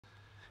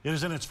It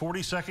is in its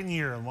 42nd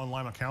year, and one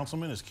Lima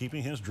councilman is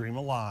keeping his dream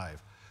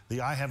alive.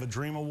 The I Have a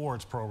Dream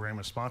Awards program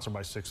is sponsored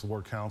by 6th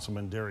Ward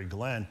Councilman Derry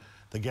Glenn.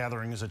 The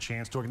gathering is a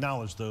chance to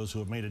acknowledge those who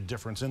have made a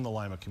difference in the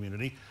Lima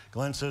community.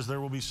 Glenn says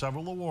there will be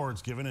several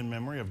awards given in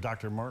memory of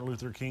Dr. Martin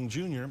Luther King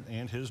Jr.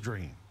 and his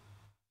dream.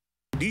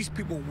 These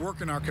people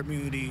work in our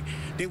community.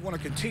 They want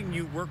to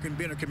continue working,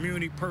 being a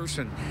community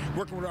person,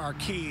 working with our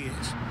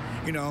kids,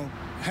 you know,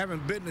 having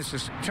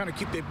businesses, trying to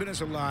keep their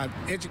business alive,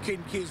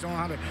 educating kids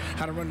on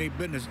how to run their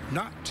business.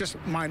 Not just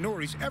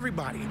minorities,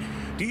 everybody.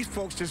 These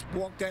folks just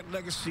walk that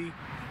legacy,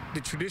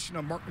 the tradition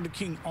of Martin Luther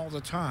King all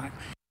the time.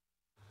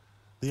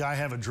 The I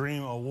Have a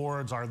Dream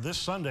Awards are this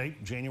Sunday,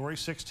 January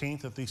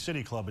 16th at the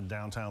City Club in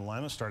downtown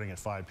Lima, starting at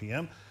 5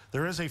 p.m.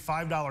 There is a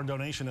 $5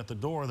 donation at the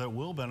door that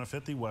will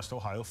benefit the West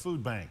Ohio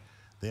Food Bank.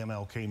 The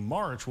MLK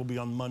March will be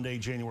on Monday,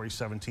 January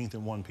 17th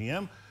at 1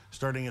 p.m.,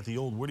 starting at the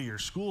old Whittier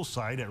School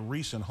site at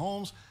Reese and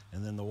Holmes,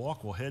 and then the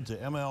walk will head to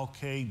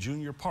MLK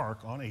Junior Park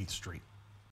on 8th Street.